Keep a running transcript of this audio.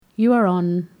You are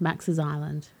on Max's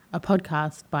Island, a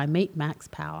podcast by Meet Max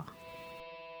Power.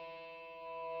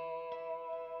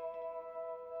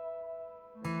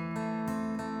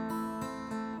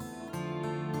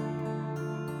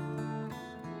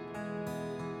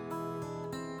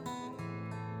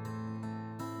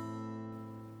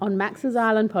 On Max's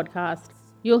Island podcast,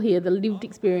 you'll hear the lived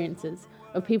experiences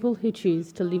of people who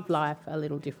choose to live life a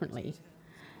little differently.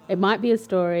 It might be a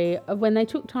story of when they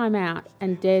took time out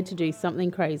and dared to do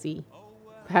something crazy.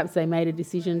 Perhaps they made a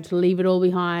decision to leave it all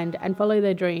behind and follow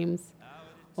their dreams.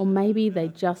 Or maybe they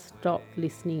just stopped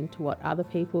listening to what other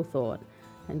people thought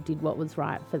and did what was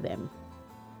right for them.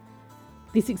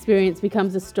 This experience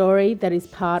becomes a story that is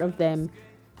part of them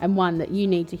and one that you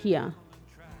need to hear.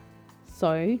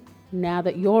 So, now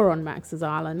that you're on Max's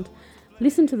Island,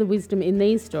 listen to the wisdom in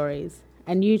these stories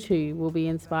and you too will be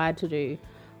inspired to do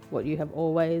what you have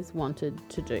always wanted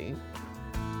to do.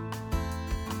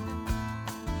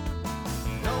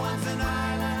 No one's an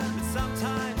island, but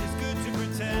sometimes it's good to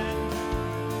pretend.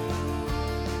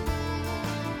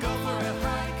 Go for a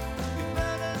hike, your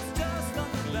burdens just on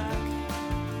your back.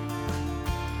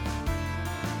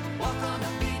 Walk on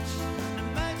the beach,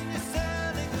 imagine you're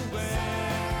sailing away.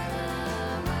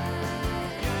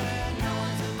 Yeah, no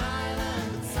one's an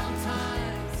island, but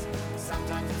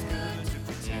sometimes it's good to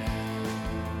pretend.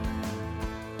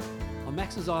 On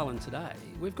Max's Island today,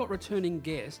 we've got returning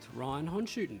guest Ryan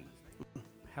Honshooten.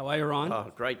 How are you, Ryan?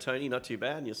 Oh, great, Tony. Not too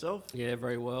bad. And yourself? Yeah,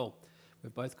 very well.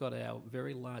 We've both got our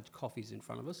very large coffees in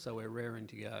front of us, so we're raring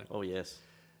to go. Oh, yes.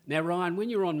 Now, Ryan, when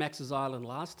you were on Max's Island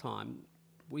last time,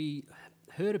 we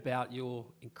heard about your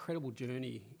incredible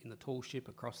journey in the tall ship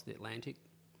across the Atlantic.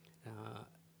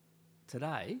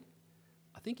 Today,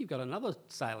 I think you've got another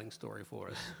sailing story for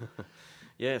us.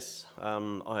 Yes.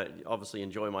 I obviously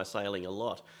enjoy my sailing a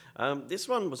lot. This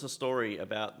one was a story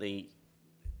about the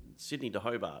Sydney to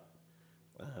Hobart,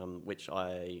 which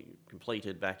I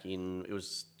completed back in, it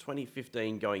was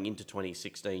 2015 going into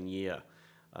 2016 year.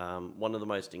 One of the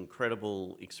most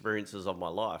incredible experiences of my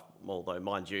life, although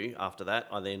mind you, after that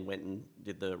I then went and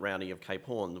did the rounding of Cape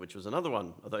Horn, which was another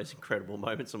one of those incredible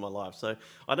moments of my life. So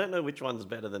I don't know which one's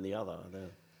better than the other.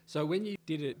 So when you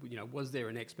did it, was there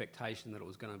an expectation that it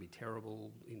was going to be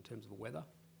terrible in terms of weather?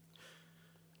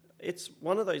 It's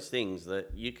one of those things that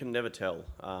you can never tell.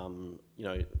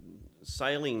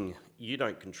 Sailing, you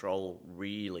don't control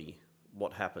really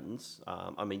what happens.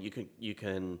 You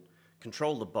can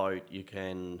control the boat, you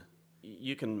can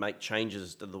make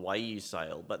changes to the way you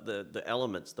sail, but the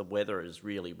elements, the weather is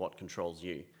really what controls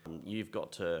you. You've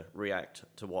got to react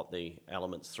to what the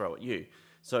elements throw at you.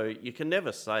 So you can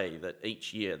never say that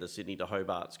each year the Sydney to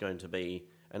Hobart's going to be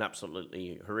an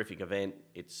absolutely horrific event.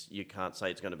 You can't say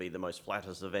it's going to be the most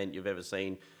flattest event you've ever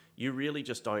seen. You really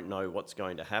just don't know what's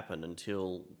going to happen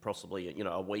until possibly,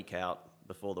 a week out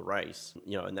before the race,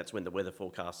 and that's when the weather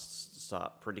forecasts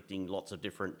start predicting lots of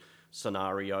different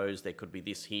scenarios. There could be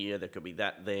this here, there could be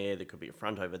that there could be a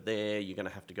front over there. You're going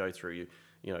to have to go through,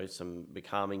 some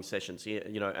becalming sessions here,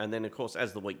 and then of course,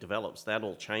 as the week develops, that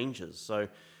all changes. So,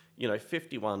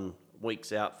 51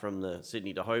 weeks out from the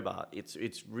Sydney to Hobart,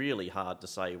 it's really hard to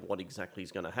say what exactly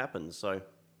is going to happen. So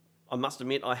I must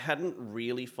admit, I hadn't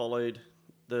really followed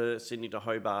the Sydney to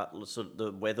Hobart, sort of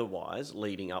the weather-wise,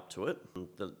 leading up to it,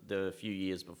 the few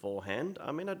years beforehand.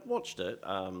 I mean, I'd watched it,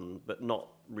 but not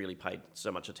really paid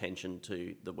so much attention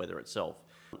to the weather itself.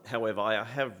 However, I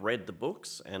have read the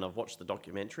books and I've watched the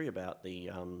documentary about the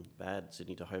bad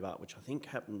Sydney to Hobart, which I think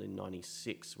happened in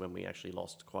 96 when we actually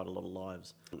lost quite a lot of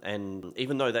lives. And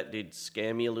even though that did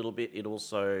scare me a little bit, it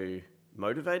also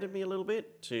motivated me a little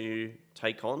bit to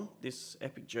take on this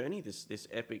epic journey, this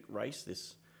epic race,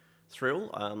 this thrill.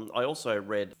 I also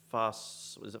read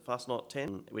Fast Not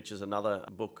 10, which is another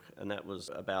book, and that was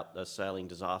about a sailing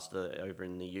disaster over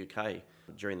in the UK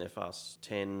during their Fast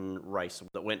 10 race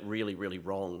that went really, really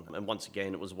wrong. And once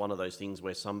again, it was one of those things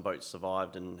where some boats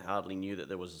survived and hardly knew that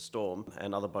there was a storm,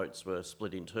 and other boats were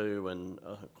split in two, and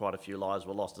quite a few lives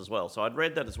were lost as well. So I'd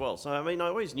read that as well. So, I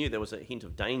always knew there was a hint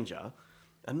of danger,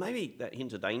 and maybe that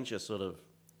hint of danger sort of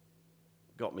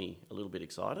got me a little bit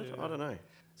excited. Yeah. I don't know.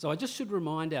 So I just should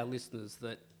remind our listeners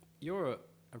that you're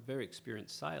a very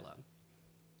experienced sailor.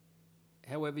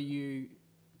 However, you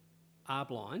are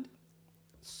blind,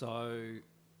 so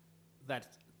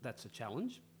that's a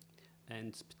challenge,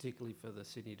 and particularly for the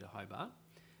Sydney to Hobart.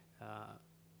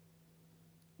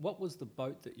 What was the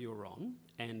boat that you were on,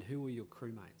 and who were your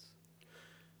crewmates?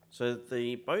 So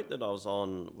the boat that I was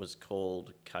on was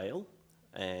called Kale,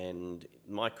 and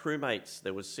my crewmates,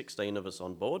 there was 16 of us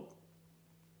on board.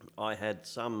 I had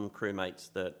some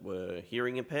crewmates that were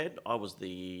hearing impaired. There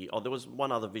was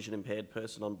one other vision impaired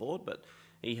person on board, but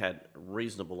he had a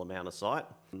reasonable amount of sight.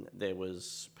 There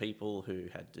was people who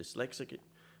had dyslexia.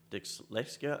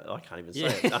 I can't even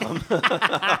say it.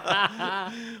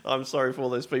 I'm sorry for all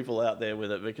those people out there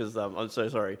with it because I'm so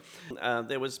sorry.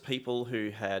 There was people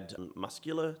who had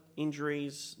muscular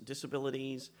injuries,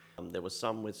 disabilities. There was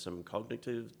some with some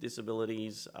cognitive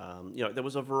disabilities. There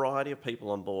was a variety of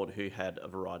people on board who had a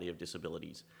variety of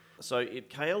disabilities. So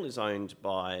Kale is owned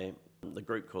by the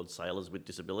group called Sailors with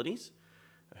Disabilities,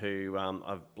 who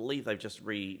I believe they've just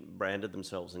rebranded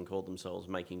themselves and called themselves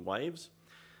Making Waves.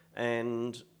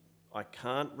 And I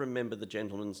can't remember the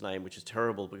gentleman's name, which is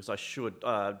terrible because I should.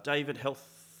 David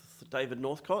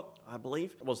Northcott, I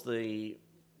believe, was the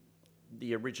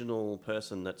original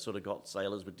person that sort of got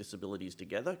Sailors with Disabilities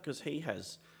together, because he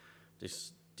has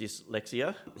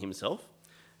dyslexia himself,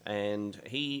 and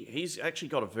he's actually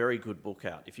got a very good book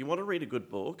out. If you want to read a good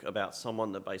book about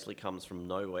someone that basically comes from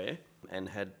nowhere and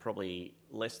had probably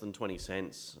less than 20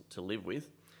 cents to live with,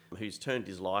 who's turned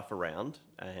his life around,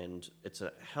 and it's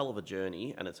a hell of a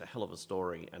journey and it's a hell of a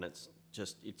story, and it's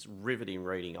riveting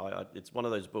reading. It's one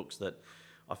of those books that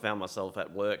I found myself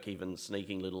at work even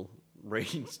sneaking little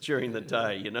readings during the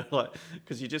day,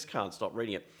 because you just can't stop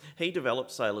reading it. He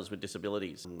developed Sailors with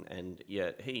Disabilities, and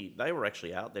they were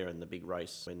actually out there in the big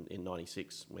race in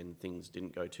 96 when things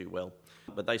didn't go too well,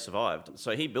 but they survived.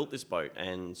 So he built this boat,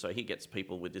 and so he gets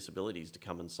people with disabilities to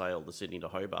come and sail the Sydney to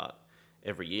Hobart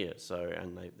every year.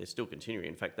 And they're still continuing.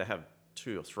 In fact, they have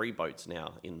 2 or 3 boats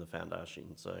now in the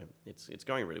foundation, so it's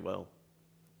going really well.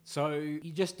 So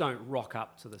you just don't rock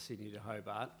up to the Sydney to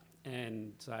Hobart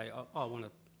and say, I want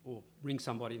to, or ring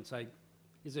somebody and say,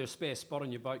 is there a spare spot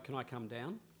on your boat? Can I come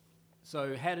down?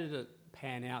 So how did it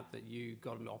pan out that you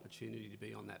got an opportunity to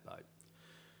be on that boat?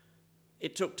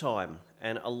 It took time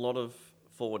and a lot of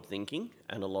forward thinking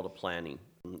and a lot of planning.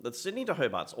 The Sydney to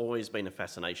Hobart's always been a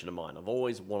fascination of mine. I've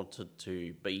always wanted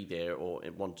to be there or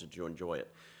wanted to enjoy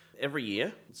it. Every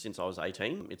year, since I was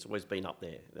 18, it's always been up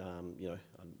there.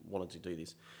 I wanted to do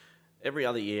this. Every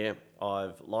other year,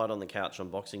 I've lied on the couch on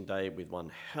Boxing Day with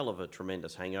one hell of a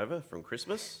tremendous hangover from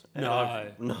Christmas.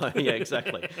 Yeah,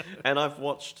 exactly. And I've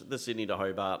watched the Sydney to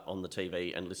Hobart on the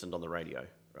TV and listened on the radio,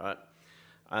 right?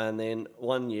 And then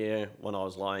one year when I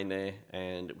was lying there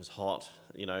and it was hot,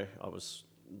 I was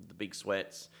the big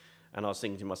sweats, and I was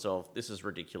thinking to myself, this is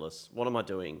ridiculous. What am I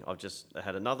doing? I've just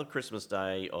had another Christmas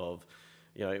day of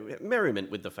merriment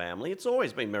with the family. It's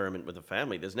always been merriment with the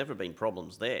family. There's never been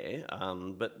problems there.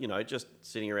 But just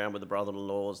sitting around with the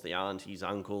brother-in-laws, the aunties,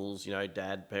 uncles,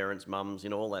 dad, parents, mums,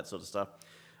 all that sort of stuff.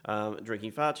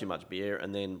 Drinking far too much beer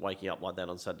and then waking up like that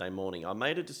on Saturday morning. I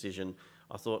made a decision.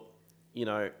 I thought,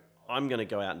 I'm going to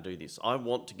go out and do this. I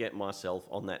want to get myself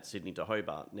on that Sydney to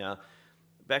Hobart. Now,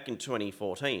 back in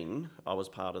 2014, I was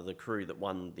part of the crew that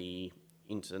won the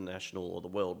international or the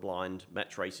World Blind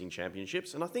Match Racing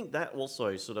Championships, and I think that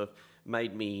also sort of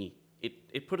made me,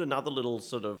 it put another little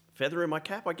sort of feather in my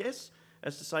cap, I guess,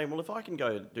 as to say, well, if I can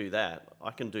go do that,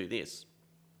 I can do this.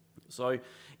 So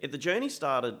the journey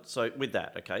started with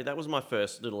that, okay? That was my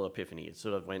first little epiphany. It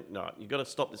sort of went, no, you've got to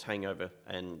stop this hangover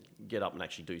and get up and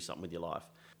actually do something with your life.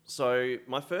 So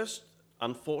my first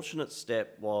unfortunate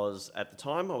step was, at the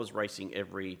time, I was racing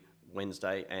every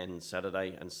Wednesday and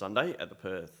Saturday and Sunday at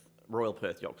the Royal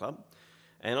Perth Yacht Club.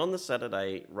 And on the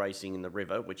Saturday, racing in the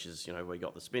river, which is, we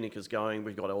got the spinnakers going,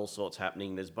 we've got all sorts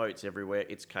happening, there's boats everywhere,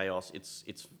 it's chaos,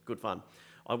 it's good fun.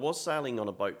 I was sailing on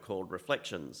a boat called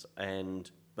Reflections,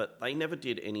 but they never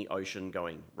did any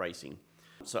ocean-going racing.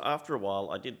 So after a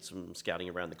while, I did some scouting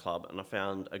around the club, and I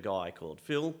found a guy called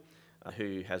Phil,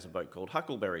 who has a boat called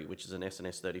Huckleberry, which is an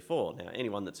SNS 34. Now,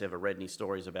 anyone that's ever read any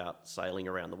stories about sailing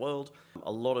around the world,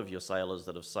 a lot of your sailors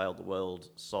that have sailed the world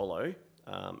solo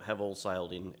have all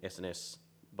sailed in SNS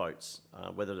boats,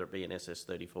 whether it be an SS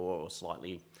 34 or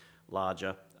slightly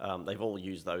larger. They've all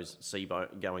used those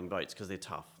sea-going boats because they're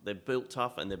tough. They're built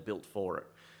tough and they're built for it.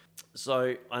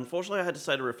 So, unfortunately, I had to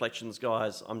say to Reflections,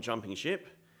 guys, I'm jumping ship.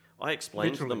 I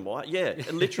explained to them why. Yeah,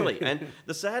 literally. And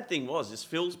the sad thing is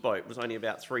Phil's boat was only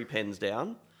about 3 pens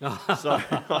down. So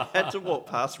I had to walk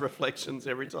past Reflections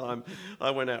every time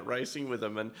I went out racing with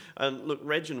them. And look,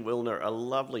 Reg and Wilner are a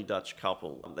lovely Dutch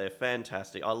couple. They're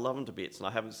fantastic. I love them to bits, and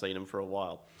I haven't seen them for a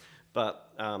while. But,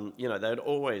 they'd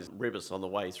always rib us on the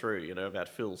way through, about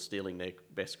Phil stealing their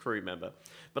best crew member.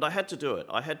 But I had to do it.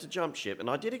 I had to jump ship. And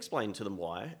I did explain to them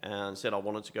why, and said I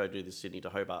wanted to go do the Sydney to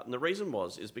Hobart. And the reason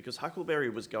is because Huckleberry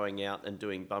was going out and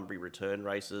doing Bunbury return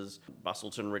races,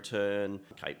 Bustleton return,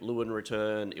 Cape Leuan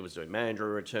return. It was doing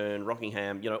Mandurah return,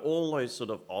 Rockingham, all those sort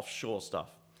of offshore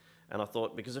stuff. And I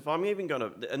thought, because if I'm even going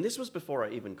to, and this was before I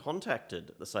even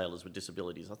contacted the Sailors with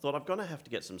Disabilities, I thought I'm going to have to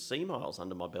get some sea miles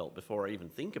under my belt before I even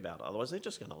think about it. Otherwise, they're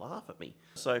just going to laugh at me.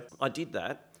 So I did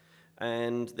that.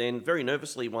 And then very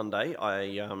nervously one day,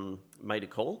 I made a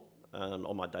call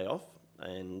on my day off.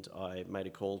 And I made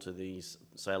a call to these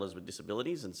Sailors with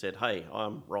Disabilities and said, hey,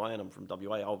 I'm Ryan, I'm from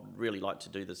WA. I'd really like to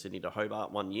do the Sydney to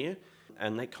Hobart 1 year.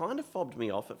 And they kind of fobbed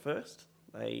me off at first.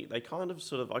 They kind of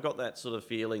sort of, I got that sort of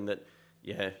feeling that,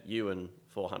 yeah, you and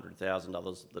 400,000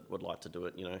 others that would like to do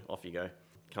it, off you go.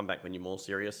 Come back when you're more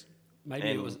serious. Maybe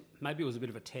And- it was a bit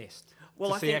of a test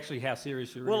Well, to I see think- actually how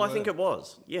serious you really Well, were. I think it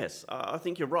was. Yes, I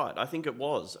think you're right. I think it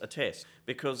was a test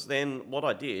because then what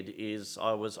I did is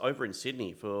I was over in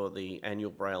Sydney for the annual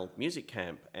Braille Music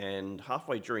Camp, and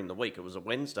halfway during the week, it was a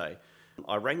Wednesday,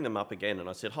 I rang them up again and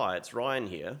I said, hi, it's Ryan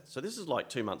here. So this is like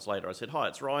 2 months later. I said, hi,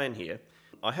 it's Ryan here.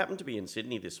 I happen to be in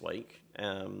Sydney this week.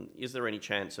 Is there any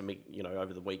chance of me,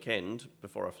 over the weekend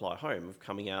before I fly home, of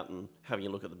coming out and having a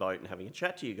look at the boat and having a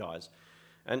chat to you guys?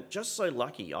 And just so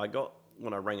lucky,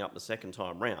 when I rang up the second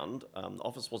time round, the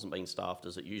office wasn't being staffed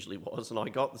as it usually was, and I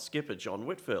got the skipper, John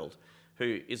Whitfield,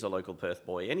 who is a local Perth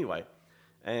boy anyway.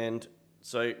 And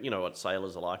so, you know what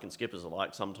sailors are like and skippers are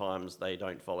like. Sometimes they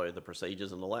don't follow the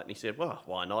procedures and all that. And he said, well,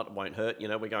 why not? It won't hurt.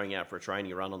 We're going out for a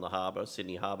training run on the harbour,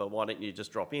 Sydney Harbour. Why don't you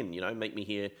just drop in, meet me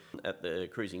here at the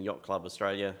Cruising Yacht Club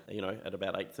Australia, at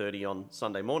about 8:30 on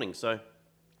Sunday morning. So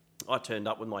I turned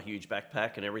up with my huge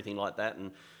backpack and everything like that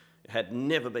and had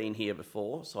never been here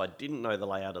before, so I didn't know the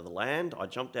layout of the land. I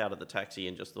jumped out of the taxi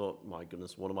and just thought, my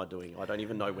goodness, what am I doing? I don't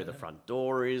even know where the front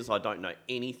door is. I don't know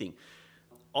anything.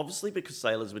 Obviously, because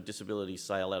Sailors with Disabilities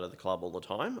sail out of the club all the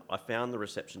time, I found the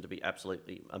reception to be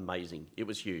absolutely amazing. It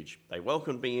was huge. They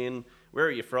welcomed me in. Where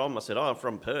are you from? I said, I'm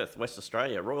from Perth, West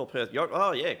Australia, Royal Perth Yacht.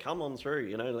 Oh, yeah, come on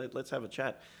through, let's have a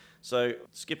chat. So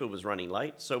skipper was running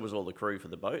late, so was all the crew for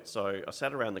the boat. So I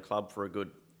sat around the club for a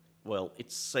good, well,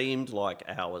 it seemed like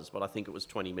hours, but I think it was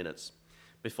 20 minutes.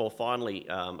 Before finally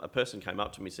a person came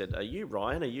up to me and said, are you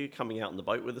Ryan? Are you coming out on the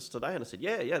boat with us today? And I said,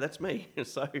 yeah, that's me.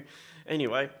 So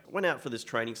anyway, went out for this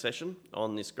training session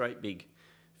on this great big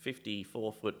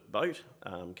 54-foot boat,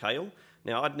 Kale.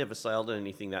 Now, I'd never sailed in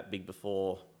anything that big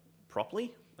before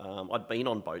properly. I'd been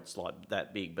on boats like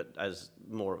that big, but as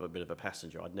more of a bit of a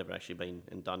passenger. I'd never actually been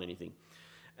and done anything.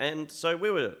 And so we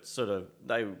were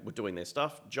they were doing their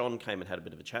stuff. John came and had a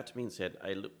bit of a chat to me and said,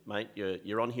 hey, look, mate,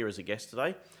 you're on here as a guest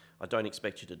today. I don't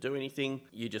expect you to do anything.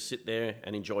 You just sit there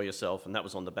and enjoy yourself. And that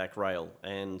was on the back rail.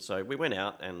 And so we went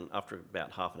out, and after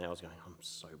about half an hour, I was going, I'm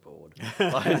so bored.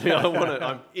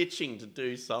 I'm itching to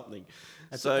do something.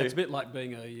 It's a bit like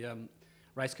being a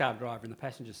race car driver in the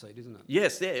passenger seat, isn't it?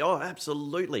 Yes, yeah, oh,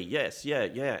 absolutely, yes,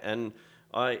 yeah. And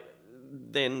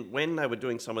then when they were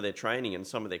doing some of their training and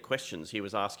some of their questions, he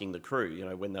was asking the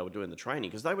crew, when they were doing the training,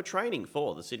 because they were training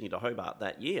for the Sydney to Hobart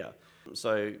that year.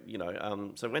 So,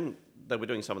 so when they were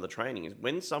doing some of the training,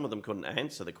 when some of them couldn't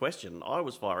answer the question, I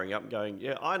was firing up and going,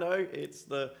 yeah, I know, it's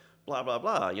the blah, blah,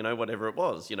 blah, whatever it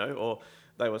was, or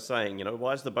they were saying,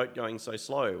 why is the boat going so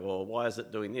slow? Or why is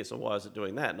it doing this? Or why is it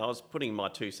doing that? And I was putting my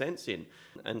 2 cents in.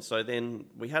 And so then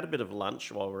we had a bit of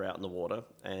lunch while we were out in the water.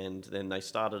 And then they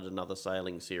started another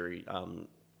sailing series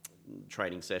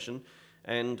training session.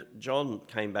 And John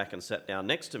came back and sat down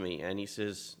next to me and he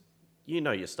says, you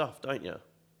know your stuff, don't you?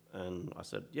 And I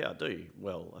said, yeah, I do.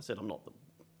 Well, I said, I'm not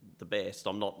the best.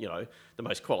 I'm not, the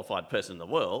most qualified person in the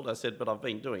world. I said, but I've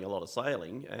been doing a lot of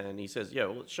sailing. And he says, yeah,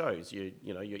 well, it shows you're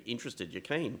interested, you're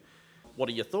keen. What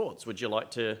are your thoughts? Would you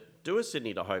like to do a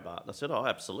Sydney to Hobart? And I said, oh,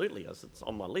 absolutely. I said, it's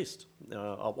on my list.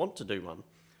 I want to do one.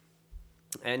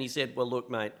 And he said, well, look,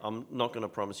 mate, I'm not going to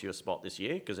promise you a spot this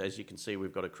year because as you can see,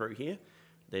 we've got a crew here.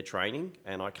 They're training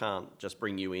and I can't just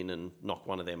bring you in and knock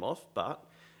one of them off. But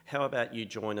how about you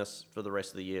join us for the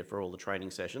rest of the year for all the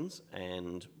training sessions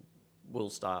and we'll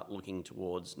start looking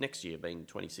towards next year being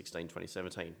 2016,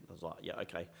 2017. I was like, yeah,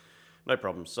 okay, no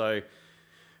problem. So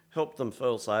helped them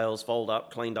furl sails, fold up,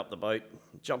 cleaned up the boat,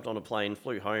 jumped on a plane,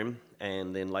 flew home.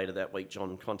 And then later that week,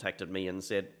 John contacted me and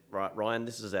said, right, Ryan,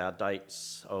 this is our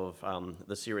dates of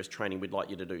the serious training we'd like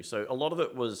you to do. So a lot of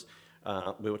it was,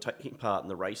 we were taking part in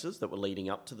the races that were leading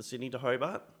up to the Sydney to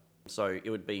Hobart. So it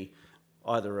would be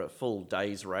either a full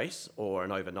day's race or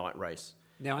an overnight race.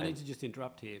 Now, I need to just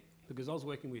interrupt here because I was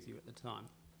working with you at the time.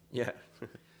 Yeah.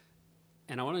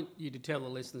 And I wanted you to tell the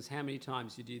listeners how many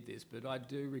times you did this, but I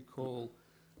do recall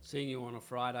seeing you on a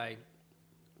Friday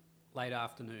late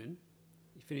afternoon,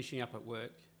 you're finishing up at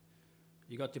work,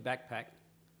 you got your backpack,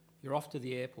 you're off to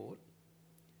the airport,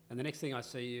 and the next thing I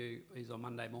see you is on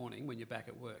Monday morning when you're back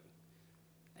at work.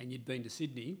 And you'd been to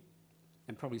Sydney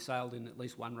and probably sailed in at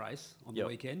least one race on the Yep.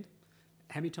 weekend.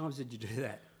 How many times did you do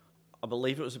that? I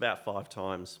believe it was about 5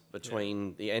 times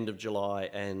between the end of July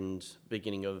and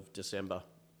beginning of December.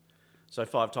 So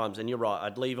 5 times, and you're right,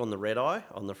 I'd leave on the red eye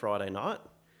on the Friday night,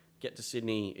 get to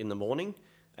Sydney in the morning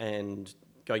and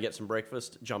go get some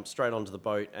breakfast, jump straight onto the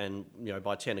boat, and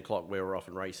by 10 o'clock we were off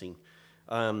and racing.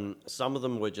 Some of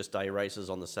them were just day races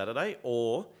on the Saturday,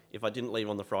 or if I didn't leave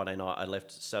on the Friday night, I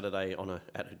left Saturday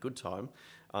at a good time,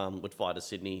 would fly to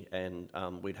Sydney, and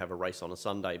we'd have a race on a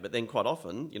Sunday. But then quite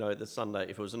often, the Sunday,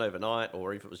 if it was an overnight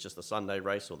or if it was just the Sunday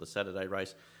race or the Saturday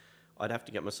race, I'd have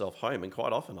to get myself home, and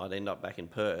quite often I'd end up back in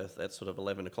Perth at sort of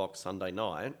 11 o'clock Sunday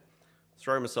night,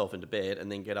 throw myself into bed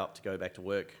and then get up to go back to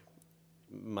work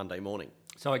Monday morning.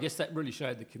 So I guess that really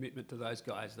showed the commitment to those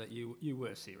guys that you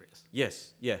were serious.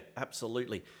 Yes, yeah,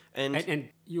 absolutely. And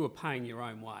you were paying your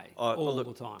own way all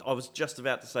the time. I was just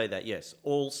about to say that, yes,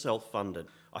 all self-funded.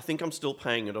 I think I'm still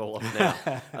paying it all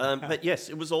off now. But yes,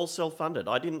 it was all self-funded.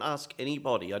 I didn't ask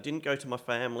anybody. I didn't go to my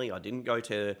family. I didn't go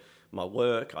to my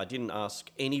work. I didn't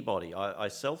ask anybody. I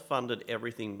self-funded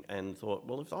everything and thought,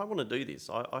 well, if I want to do this,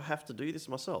 I have to do this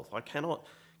myself. I cannot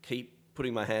keep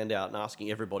putting my hand out and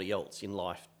asking everybody else in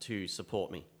life to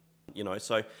support me.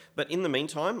 But in the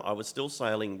meantime, I was still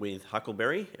sailing with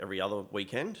Huckleberry every other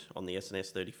weekend on the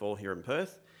SNS 34 here in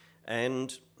Perth.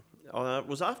 And it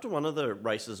was after one of the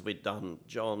races we'd done,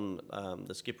 John,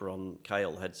 the skipper on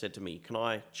Kale, had said to me, can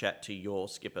I chat to your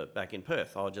skipper back in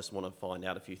Perth? I just want to find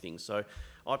out a few things. So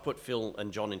I put Phil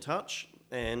and John in touch,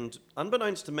 and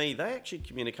unbeknownst to me, they actually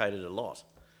communicated a lot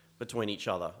between each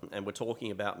other and were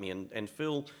talking about me. And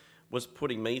Phil was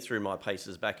putting me through my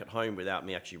paces back at home without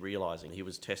me actually realising. He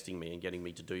was testing me and getting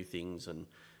me to do things and,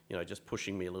 just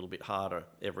pushing me a little bit harder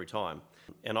every time.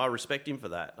 And I respect him for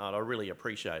that. And I really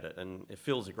appreciate it. And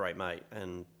Phil's a great mate.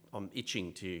 And I'm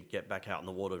itching to get back out in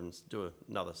the water and do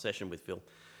another session with Phil.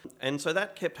 And so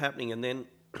that kept happening. And then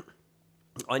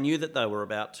I knew that they were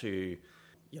about to,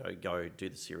 go do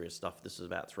the serious stuff. This was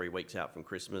about 3 weeks out from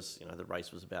Christmas. The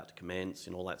race was about to commence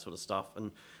and all that sort of stuff.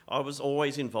 And I was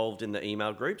always involved in the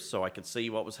email groups, so I could see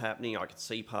what was happening. I could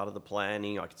see part of the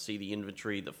planning. I could see the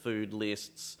inventory, the food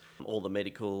lists, all the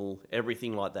medical,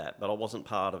 everything like that. But I wasn't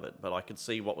part of it, but I could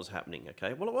see what was happening,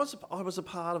 okay? Well, I was a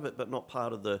part of it, but not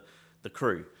part of the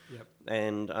crew. Yep.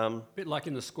 And a bit like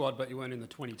in the squad, but you weren't in the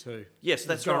 22. Yes,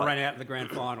 that's right. right. Ran out in the grand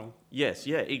final. Yes,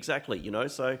 yeah, exactly.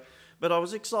 So, but I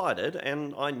was excited,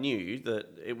 and I knew that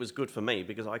it was good for me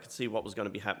because I could see what was going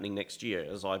to be happening next year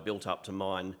as I built up to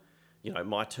mine,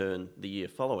 my turn the year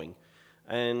following.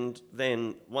 And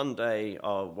then one day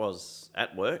I was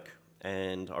at work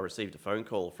and I received a phone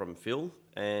call from Phil,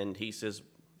 and he says,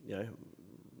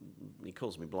 he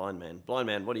calls me blind man. Blind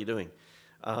man, what are you doing?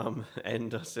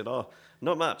 And I said, oh,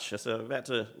 not much. I said, I'm about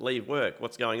to leave work.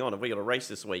 What's going on? Have we got a race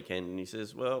this weekend? And he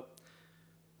says, well,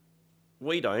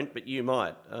 we don't, but you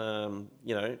might.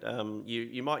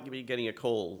 You might be getting a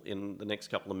call in the next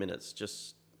couple of minutes.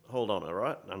 Just hold on, all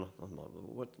right? And I'm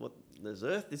like, what on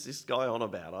earth is this guy on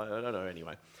about? I don't know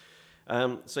anyway.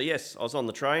 So yes, I was on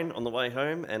the train on the way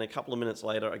home, and a couple of minutes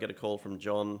later I get a call from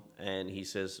John, and he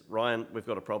says, Ryan, we've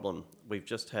got a problem. We've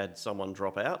just had someone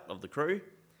drop out of the crew,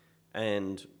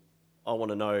 and I want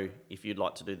to know if you'd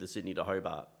like to do the Sydney to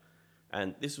Hobart.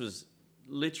 And this was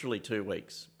literally 2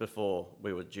 weeks before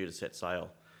we were due to set sail.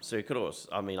 So of course,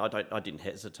 I didn't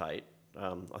hesitate.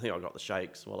 I think I got the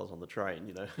shakes while I was on the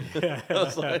train, I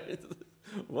was like,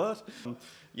 what?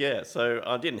 Yeah, so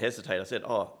I didn't hesitate. I said,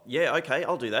 oh, yeah, okay,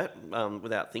 I'll do that,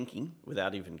 without thinking,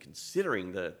 without even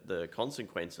considering the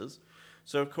consequences.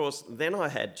 So, of course, then I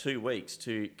had 2 weeks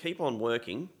to keep on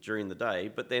working during the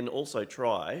day, but then also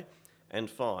try and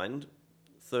find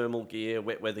thermal gear,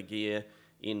 wet weather gear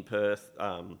in Perth,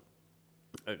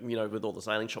 with all the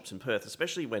sailing shops in Perth,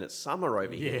 especially when it's summer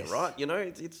over here, right?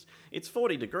 It's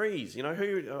 40 degrees.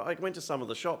 I went to some of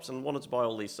the shops and wanted to buy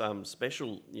all this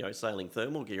special, sailing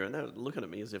thermal gear, and they were looking at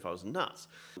me as if I was nuts.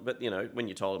 But, when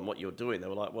you told them what you were doing, they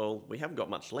were like, well, we haven't got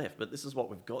much left, but this is what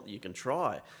we've got that you can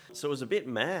try. So it was a bit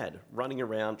mad running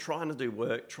around, trying to do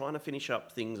work, trying to finish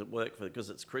up things at work because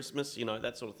it's Christmas,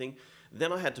 that sort of thing.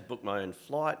 Then I had to book my own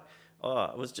flight. Oh,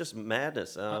 it was just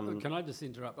madness. Can I just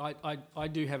interrupt? I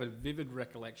do have a vivid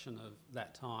recollection of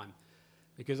that time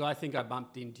because I think I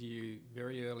bumped into you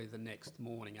very early the next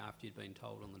morning after you'd been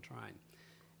told on the train.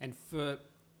 And for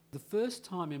the first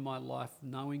time in my life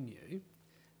knowing you,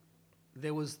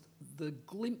 there was the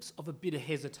glimpse of a bit of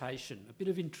hesitation, a bit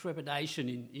of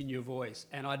intrepidation in your voice,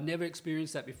 and I'd never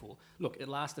experienced that before. Look, it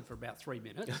lasted for about 3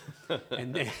 minutes,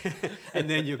 and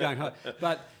then you're going home.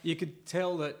 But you could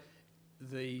tell that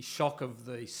the shock of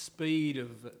the speed of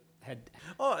had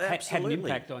an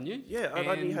impact on you. Yeah, I'd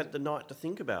only had the night to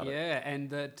think about it. Yeah, and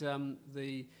that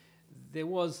there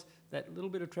was that little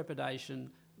bit of trepidation,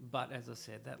 but as I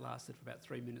said, that lasted for about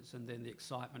 3 minutes, and then the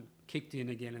excitement kicked in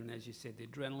again, and as you said, the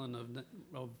adrenaline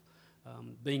of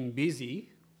being busy,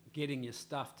 getting your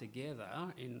stuff together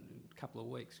in a couple of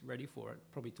weeks, ready for it,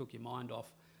 probably took your mind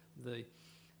off the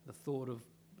thought of,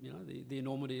 you know, the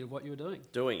enormity of what you were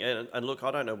doing. And look,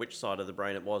 I don't know which side of the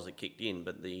brain it was that kicked in,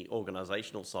 but the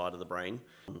organisational side of the brain,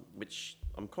 which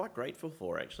I'm quite grateful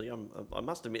for actually. I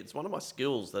must admit, it's one of my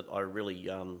skills that I really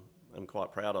am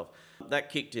quite proud of. That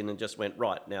kicked in and just went,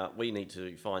 right, now we need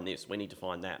to find this, we need to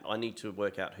find that. I need to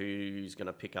work out who's going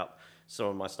to pick up some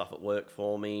of my stuff at work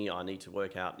for me. I need to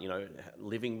work out, you know,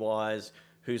 living-wise,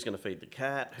 who's going to feed the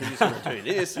cat, who's going to do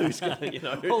this, who's going to, you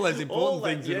know... all those important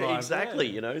things in life. Exactly,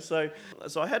 you know. So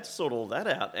I had to sort all that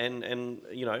out, and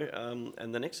you know,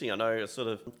 and the next thing I know, I was sort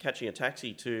of catching a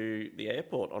taxi to the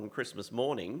airport on Christmas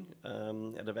morning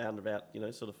at about, you know,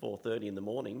 sort of 4:30 in the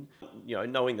morning, you know,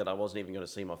 knowing that I wasn't even going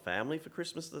to see my family for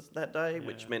Christmas that day,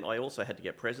 which meant I also had to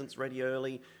get presents ready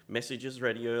early, messages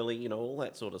ready early, you know, all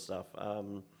that sort of stuff.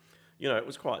 You know, it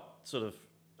was quite sort of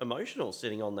emotional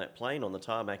sitting on that plane on the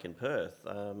tarmac in Perth,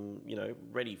 you know,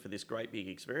 ready for this great big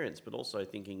experience, but also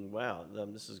thinking, wow,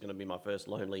 this is going to be my first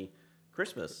lonely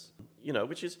Christmas, you know,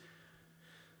 which is,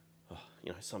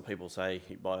 you know, some people say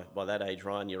by that age,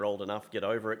 Ryan, you're old enough, get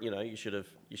over it, you know, you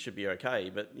should be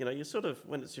okay. But, you know, you sort of,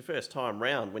 when it's your first time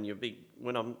round,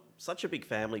 when I'm such a big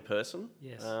family person,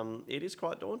 Yes. It is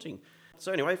quite daunting.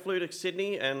 So anyway, flew to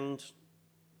Sydney and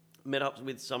met up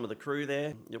with some of the crew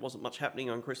there. There wasn't much happening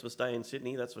on Christmas Day in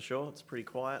Sydney, that's for sure. It's pretty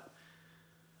quiet.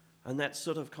 And that's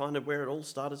sort of kind of where it all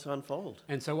started to unfold.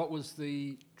 And so what was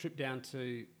the trip down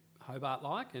to Hobart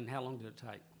like, and how long did it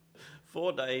take?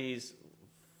 4 days,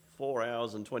 4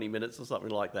 hours and 20 minutes or something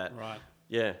like that. Right.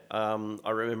 Yeah, I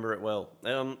remember it well.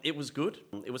 It was good.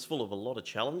 It was full of a lot of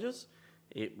challenges.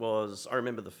 I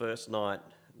remember the first night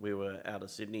we were out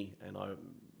of Sydney and I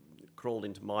crawled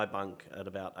into my bunk at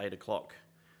about 8 o'clock,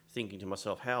 thinking to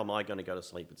myself, how am I going to go to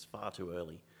sleep? It's far too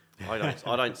early. I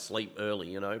don't sleep early,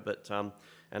 you know, but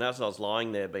and as I was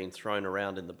lying there being thrown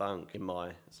around in the bunk in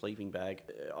my sleeping bag,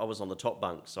 I was on the top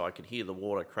bunk, so I could hear the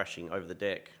water crashing over the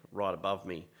deck right above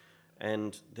me.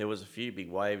 And there was a few big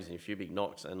waves and a few big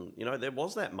knocks, and, you know, there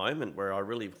was that moment where I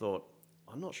really thought,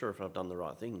 I'm not sure if I've done the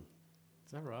right thing.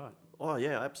 Is that right? Oh,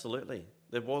 yeah, absolutely.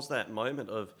 There was that moment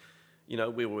of, you know,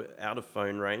 we were out of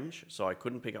phone range, so I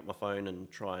couldn't pick up my phone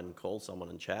and try and call someone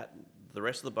and chat. The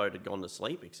rest of the boat had gone to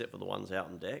sleep, except for the ones out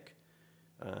on deck,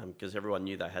 because everyone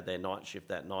knew they had their night shift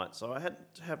that night. So I had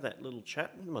to have that little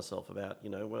chat with myself about, you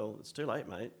know, well, it's too late,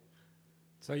 mate.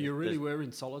 So you really were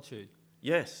in solitude.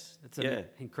 Yes. It's an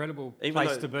incredible Even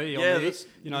place though- to be yeah, on that's- this,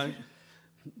 you know,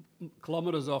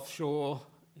 kilometres offshore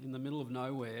in the middle of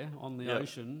nowhere on the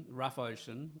ocean, rough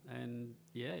ocean, and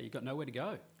yeah, you've got nowhere to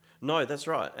go. No, that's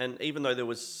right. And even though there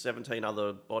was 17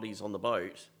 other bodies on the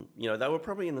boat, you know, they were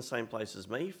probably in the same place as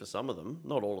me for some of them.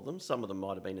 Not all of them. Some of them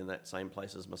might have been in that same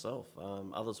place as myself.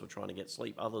 Others were trying to get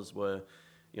sleep. Others were,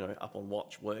 you know, up on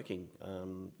watch working,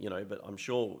 you know, but I'm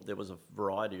sure there was a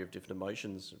variety of different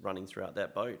emotions running throughout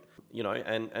that boat, you know,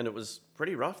 and it was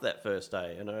pretty rough that first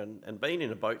day, you know, and being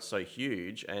in a boat so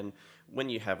huge, and when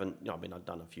you haven't, you know, I mean, I've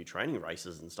done a few training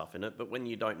races and stuff in it, but when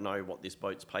you don't know what this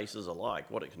boat's paces are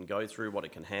like, what it can go through, what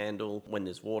it can handle, when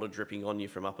there's water dripping on you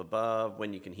from up above,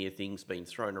 when you can hear things being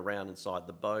thrown around inside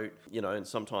the boat, you know, and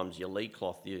sometimes your lead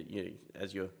cloth, you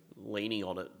as you're leaning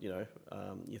on it, you know,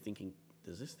 you're thinking,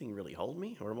 does this thing really hold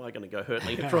me, or am I going to go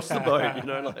hurtling across the boat? You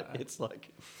know, like, it's like,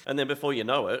 and then before you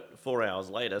know it, 4 hours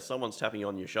later, someone's tapping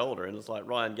on your shoulder, and it's like,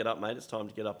 Ryan, get up, mate. It's time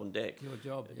to get up on deck. Your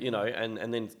job, yeah. You know,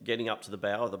 and then getting up to the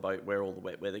bow of the boat where all the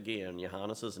wet weather gear and your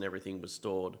harnesses and everything was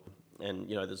stored, and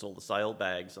you know, there's all the sail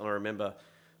bags. And I remember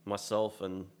myself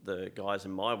and the guys in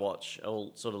my watch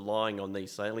all sort of lying on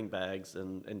these sailing bags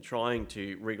and trying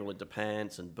to wriggle into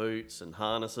pants and boots and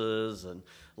harnesses and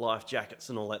life jackets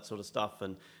and all that sort of stuff.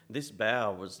 And this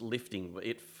bow was lifting.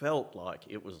 It felt like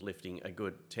it was lifting a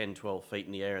good 10, 12 feet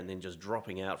in the air and then just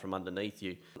dropping out from underneath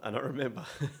you. And I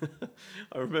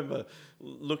remember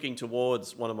looking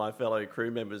towards one of my fellow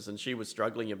crew members, and she was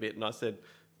struggling a bit, and I said,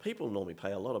 people normally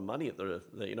pay a lot of money at the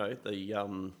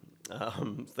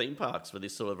theme parks for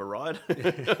this sort of a ride.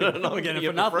 And I'm getting getting it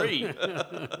it for for free.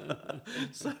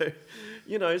 So,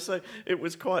 you know, so it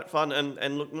was quite fun.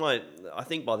 And look, I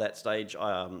think by that stage,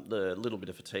 the little bit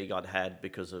of fatigue I'd had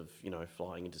because of, you know,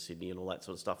 flying into Sydney and all that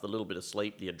sort of stuff, the little bit of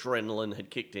sleep, the adrenaline had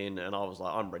kicked in, and I was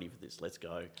like, I'm ready for this, let's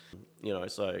go. You know,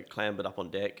 so clambered up on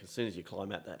deck. As soon as you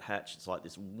climb out that hatch, it's like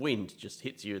this wind just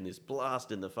hits you and this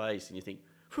blast in the face, and you think,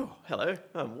 whew, hello,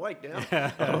 I'm awake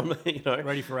now. You know,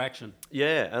 Ready for action.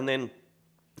 yeah, and then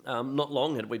not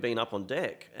long had we been up on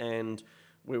deck, and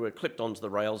we were clipped onto the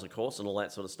rails, of course, and all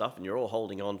that sort of stuff, and you're all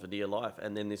holding on for dear life.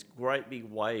 And then this great big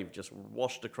wave just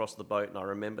washed across the boat, and I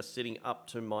remember sitting up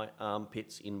to my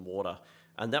armpits in water.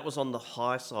 And that was on the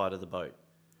high side of the boat.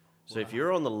 So if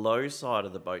you're on the low side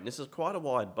of the boat, and this is quite a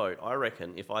wide boat, I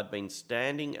reckon if I'd been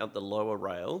standing at the lower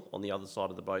rail on the other side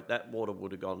of the boat, that water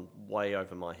would have gone way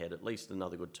over my head, at least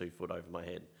another good 2 foot over my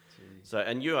head. So,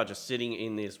 and you are just sitting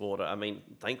in this water. I mean,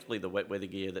 thankfully the wet weather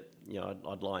gear that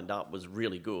I'd lined up was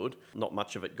really good. Not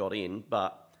much of it got in,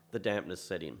 but the dampness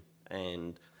set in,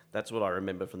 and that's what I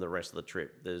remember from the rest of the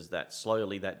trip. There's that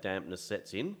slowly that dampness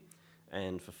sets in,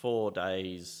 and for 4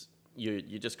 days you're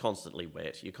just constantly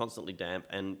wet. You're constantly damp,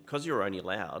 and because you're only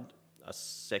allowed a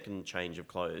second change of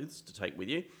clothes to take with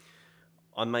you,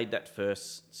 I made that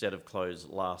first set of clothes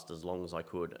last as long as I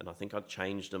could, and I think I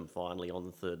changed them finally on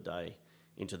the 3rd day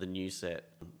into the new set.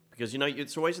 Because,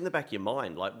 it's always in the back of your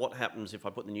mind, like, what happens if I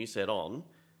put the new set on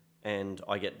and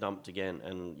I get dumped again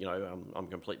and, I'm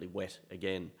completely wet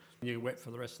again. You're wet for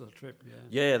the rest of the trip, yeah.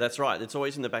 Yeah, that's right. It's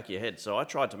always in the back of your head. So I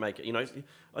tried to make it,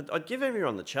 I'd give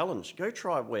everyone the challenge. Go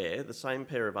try wear the same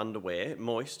pair of underwear,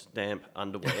 moist, damp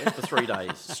underwear, for 3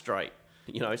 days straight.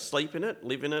 Sleep in it,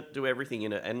 live in it, do everything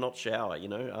in it, and not shower,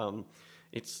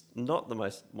 It's not the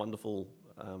most wonderful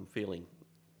feeling.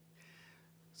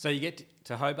 So you get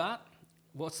to Hobart.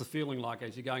 What's the feeling like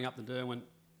as you're going up the Derwent,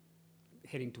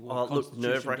 heading towards Constitution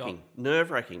nerve-wracking. Dock?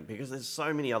 Nerve-wracking, because there's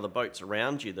so many other boats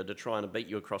around you that are trying to beat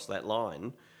you across that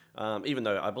line. Even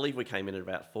though I believe we came in at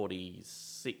about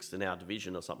 46 in our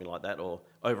division or something like that, or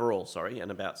overall, sorry,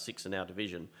 and about 6 in our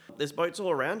division. There's boats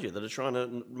all around you that are trying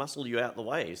to muscle you out the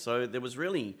way. So there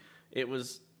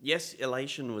was yes,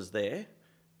 elation was there,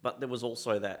 but there was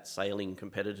also that sailing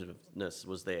competitiveness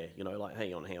was there. Like,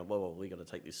 hang on, whoa, we got to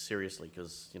take this seriously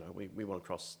because, we want to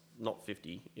cross, not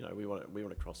 50, we want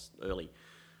to cross early.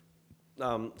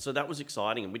 So that was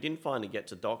exciting, and we didn't finally get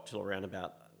to dock till around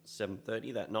about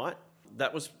 7:30 that night.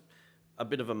 That was a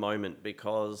bit of a moment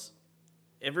because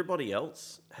everybody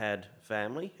else had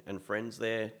family and friends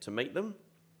there to meet them,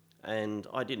 and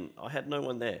I didn't. I had no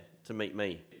one there to meet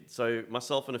me. So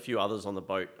myself and a few others on the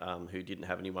boat who didn't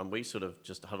have anyone, we sort of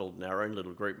just huddled in our own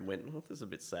little group and went, this is a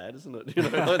bit sad, isn't it?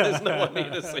 There's no one here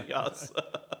to see us.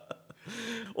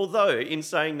 Although, in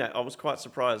saying that, I was quite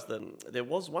surprised that there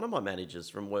was one of my managers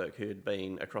from work who had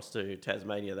been across to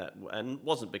Tasmania and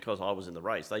wasn't because I was in the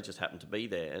race. They just happened to be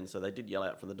there, and so they did yell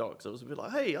out from the dock. So it was a bit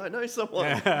like, hey, I know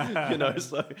someone,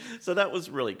 So that was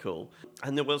really cool.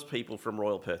 And there was people from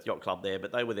Royal Perth Yacht Club there,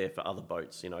 but they were there for other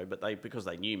boats, but because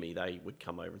they knew me, they would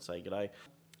come over and say g'day.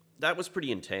 That was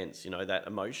pretty intense, that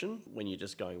emotion when you're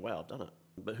just going, wow, I've done it.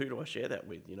 But who do I share that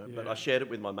with, But I shared it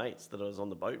with my mates that I was on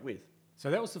the boat with. So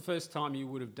that was the first time you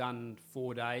would have done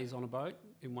 4 days on a boat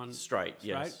in one straight.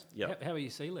 Yes. Yep. How are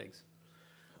your sea legs?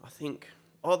 I think.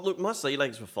 Oh, look, my sea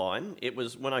legs were fine. It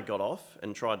was when I got off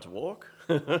and tried to walk.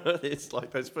 It's like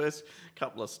those first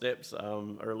couple of steps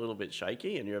are a little bit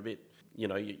shaky, and you're a bit.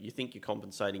 You think you're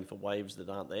compensating for waves that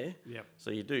aren't there. Yep.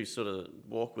 So you do sort of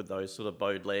walk with those sort of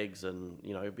bowed legs and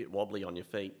a bit wobbly on your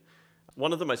feet.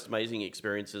 One of the most amazing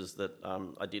experiences that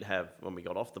I did have when we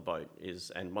got off the boat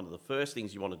and one of the first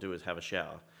things you want to do is have a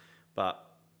shower,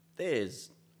 but there's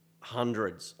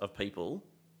hundreds of people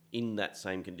in that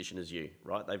same condition as you,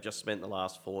 right? They've just spent the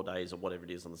last 4 days or whatever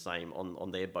it is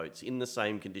on their boats in the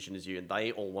same condition as you, and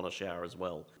they all want to shower as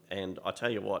well. And I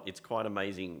tell you what, it's quite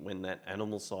amazing when that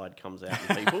animal side comes out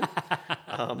in people.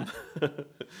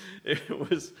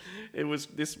 It was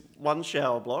this one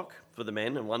shower block for the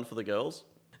men and one for the girls.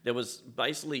 There was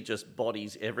basically just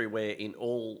bodies everywhere in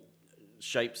all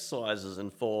shapes, sizes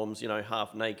and forms,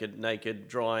 half naked,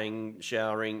 drying,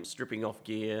 showering, stripping off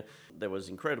gear. There was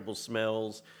incredible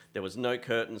smells. There was no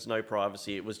curtains, no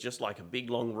privacy. It was just like a big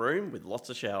long room with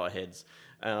lots of shower heads,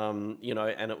 and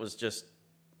it was just,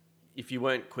 if you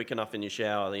weren't quick enough in your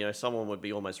shower, someone would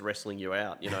be almost wrestling you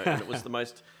out, and it was the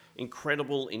most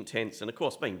incredible, intense, and of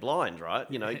course being blind, right?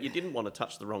 You didn't want to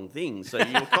touch the wrong thing, so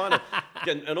you were kind of,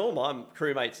 and all my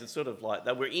crewmates, it's sort of like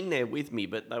they were in there with me,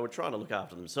 but they were trying to look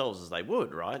after themselves as they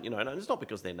would, right? And it's not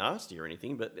because they're nasty or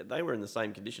anything, but they were in the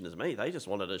same condition as me. They just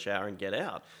wanted to shower and get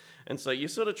out, and so you're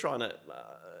sort of trying to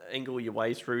angle your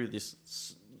way through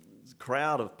this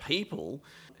crowd of people,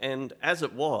 and as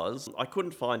it was, I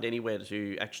couldn't find anywhere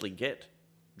to actually get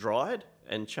dried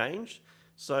and changed,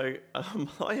 so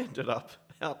I ended up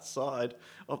outside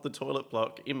of the toilet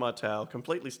block in my towel,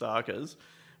 completely starkers,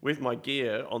 with my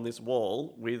gear on this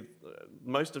wall, with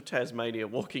most of Tasmania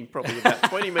walking probably about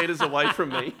 20 metres away from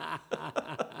me.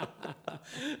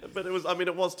 But it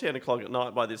was 10 o'clock at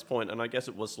night by this point, and I guess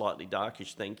it was slightly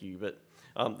darkish, thank you, but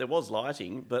there was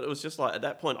lighting, but it was just like, at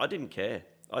that point, I didn't care.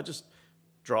 I just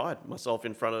dried myself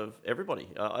in front of everybody.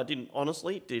 I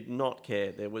did not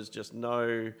care. There was just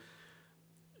no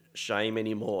shame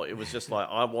anymore. It was just like,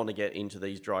 I want to get into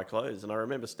these dry clothes. And I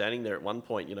remember standing there at one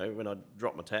point, when I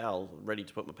dropped my towel, ready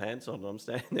to put my pants on, and I'm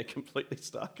standing there completely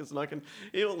stuck, and I can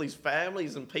hear all these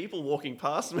families and people walking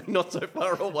past me not so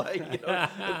far away,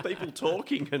 and people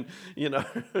talking, and,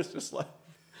 it's just like...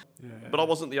 Yeah. But I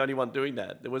wasn't the only one doing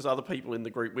that. There was other people in the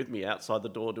group with me outside the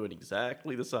door doing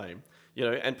exactly the same,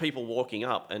 and people walking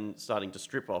up and starting to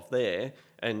strip off there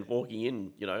and walking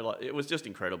in, like, it was just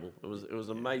incredible. It was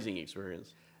an amazing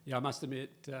experience. Yeah, I must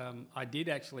admit, I did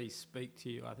actually speak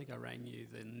to you. I think I rang you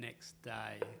the next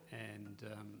day, and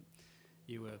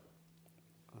you were,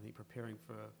 I think, preparing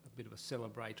for a bit of a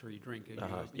celebratory drink.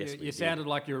 Yes, you sounded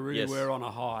like you really were on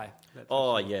a high.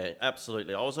 Oh, sure. Yeah,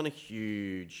 absolutely. I was on a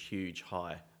huge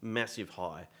high, massive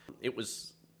high. It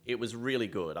was really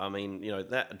good. I mean,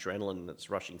 that adrenaline that's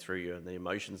rushing through you and the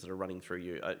emotions that are running through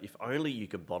you, if only you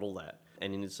could bottle that.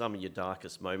 And in some of your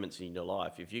darkest moments in your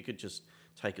life, if you could just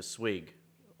take a swig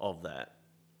of that,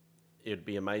 it'd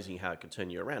be amazing how it could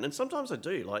turn you around. And sometimes I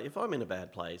do. Like, if I'm in a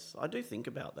bad place, I do think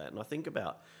about that. And I think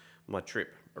about my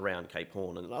trip around Cape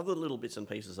Horn and other little bits and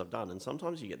pieces I've done. And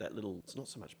sometimes you get that little, it's not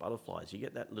so much butterflies, you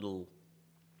get that little,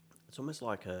 it's almost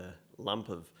like a lump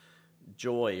of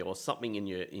joy or something in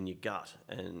your gut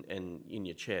and in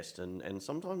your chest. And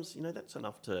sometimes, that's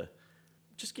enough to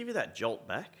just give you that jolt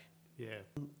back. Yeah.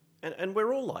 And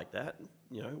we're all like that.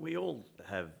 We all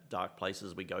have dark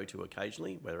places we go to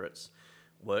occasionally, whether it's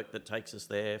work that takes us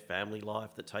there, family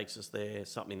life that takes us there,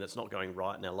 something that's not going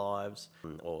right in our lives,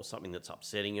 or something that's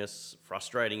upsetting us,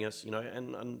 frustrating us,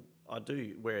 and I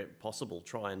do, where possible,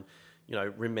 try and,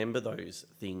 remember those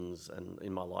things and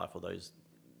in my life, or those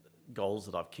goals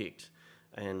that I've kicked,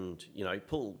 and,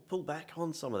 pull back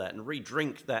on some of that and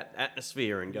re-drink that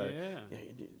atmosphere and go,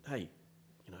 hey,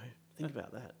 think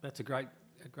about that. That's a great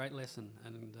lesson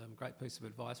and a great piece of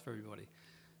advice for everybody.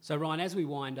 So, Ryan, as we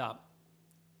wind up,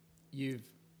 you've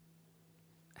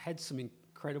had some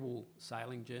incredible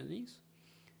sailing journeys.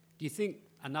 Do you think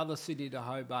another Sydney to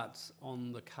Hobart's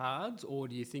on the cards, or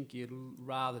do you think you'd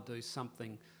rather do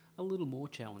something a little more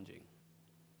challenging?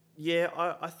 Yeah,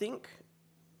 I think,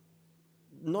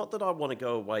 not that I want to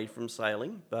go away from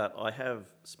sailing, but I have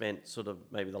spent sort of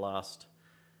maybe the last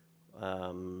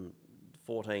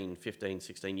 14, 15,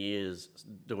 16 years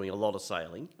doing a lot of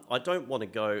sailing. I don't want to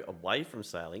go away from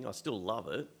sailing. I still love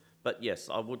it. But yes,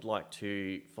 I would like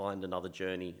to find another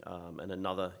journey and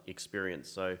another experience.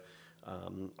 So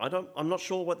I'm not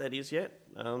sure what that is yet.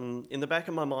 In the back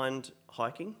of my mind,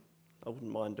 hiking. I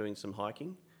wouldn't mind doing some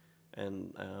hiking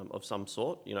and of some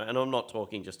sort. And I'm not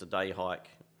talking just a day hike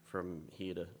from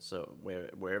here to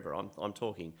wherever. I'm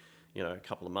talking, a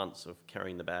couple of months of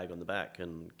carrying the bag on the back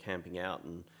and camping out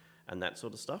and that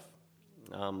sort of stuff.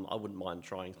 I wouldn't mind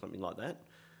trying something like that.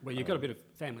 Well, you've got a bit of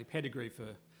family pedigree for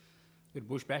a bit of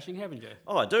bush bashing, haven't you?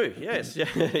 Oh, I do. Yes, yeah,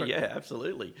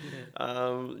 absolutely. Yeah.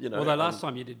 Although last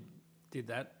time you did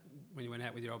that, when you went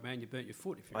out with your old man, you burnt your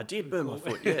foot. I did burn my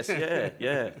foot. Yes,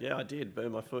 yeah, I did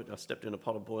burn my foot. I stepped in a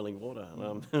pot of boiling water.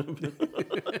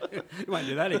 You won't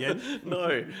do that again.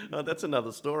 No, that's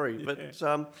another story. But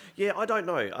I don't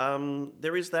know.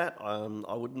 There is that.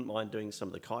 I wouldn't mind doing some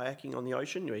of the kayaking on the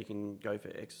ocean, where you can go for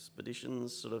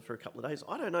expeditions sort of for a couple of days.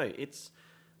 I don't know.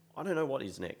 I don't know what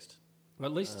is next. Well,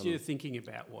 at least you're thinking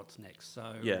about what's next.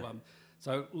 So, yeah.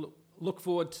 So look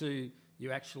forward to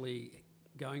you actually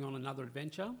going on another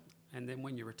adventure, and then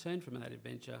when you return from that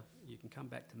adventure, you can come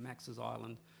back to Max's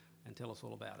Island and tell us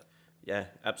all about it. Yeah,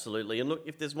 absolutely. And look,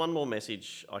 if there's one more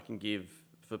message I can give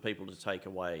for people to take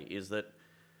away, is that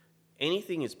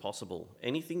anything is possible.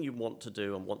 Anything you want to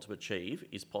do and want to achieve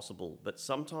is possible, but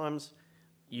sometimes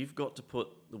you've got to put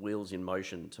the wheels in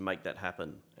motion to make that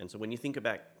happen. And so when you think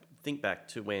back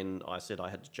to when I said I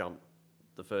had to jump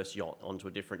the first yacht onto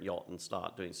a different yacht and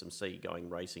start doing some sea-going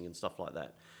racing and stuff like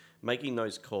that, making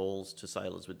those calls to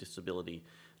sailors with disability,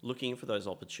 looking for those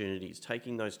opportunities,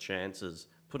 taking those chances,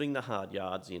 putting the hard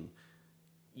yards in.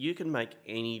 You can make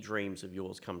any dreams of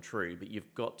yours come true, but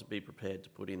you've got to be prepared to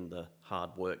put in the hard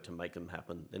work to make them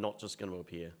happen. They're not just going to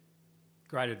appear.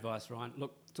 Great advice, Ryan.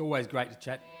 Look, it's always great to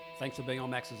chat. Thanks for being on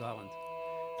Max's Island.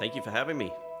 Thank you for having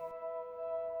me.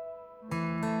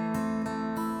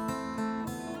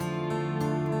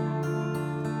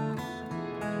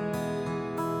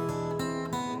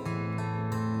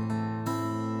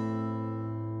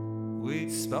 We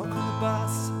spoke on the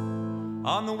bus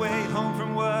on the way home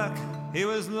from work. He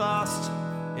was lost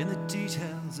in the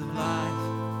details of life.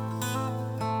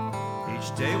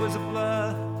 Each day was a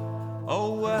blur,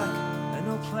 all work and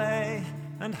no play.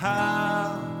 And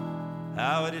how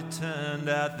how it had turned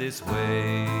out this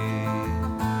way.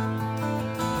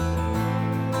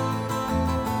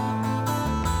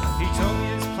 He told me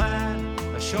his plan,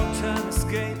 a short-term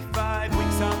escape, 5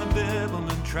 weeks on the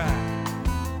Bibbleman track.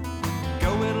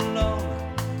 Go it alone,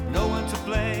 no one to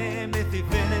blame if he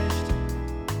finished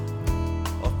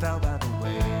or fell by the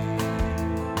way.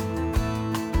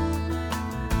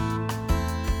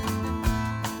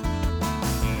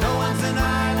 No one's an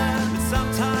island, but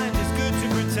sometimes it's good to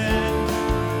pretend.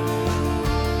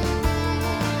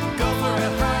 Go for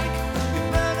a hike, your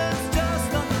burden's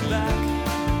just on your back.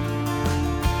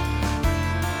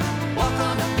 Walk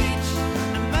on the beach,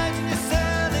 imagine you're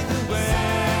sailing away.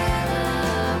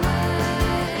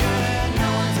 Yeah, no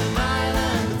one's an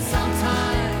island, but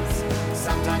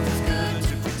sometimes it's good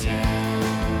to pretend.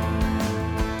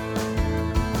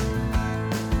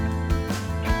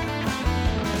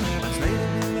 Much later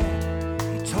we met,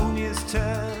 he told me his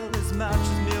tale as much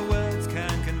as mere words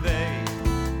can convey.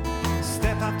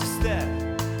 Step after step,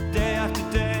 day after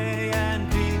day, and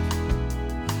deep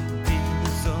in the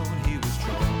zone he was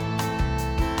drawn.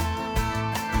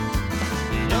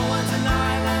 No one's an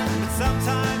island, but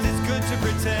sometimes it's good to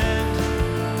pretend.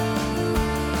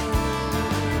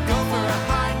 Go for a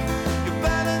hike, your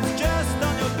burden's just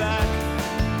on your back.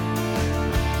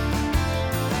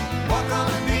 Walk on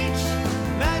the beach,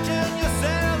 imagine you're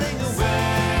sailing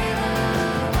away.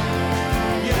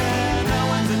 Yeah, no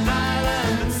one's an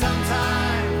island, but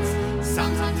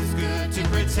sometimes it's good to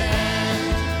pretend.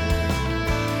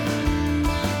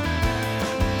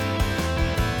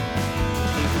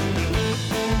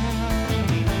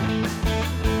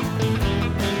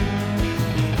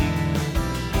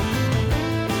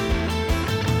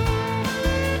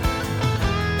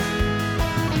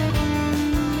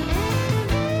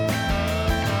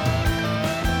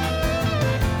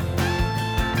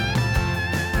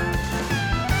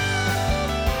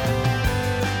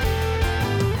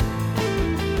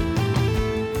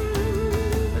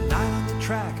 A night on the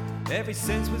track, every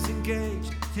sense was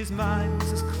engaged. His mind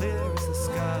was as clear as the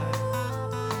sky.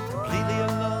 Completely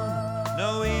alone,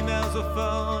 no emails or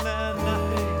phone,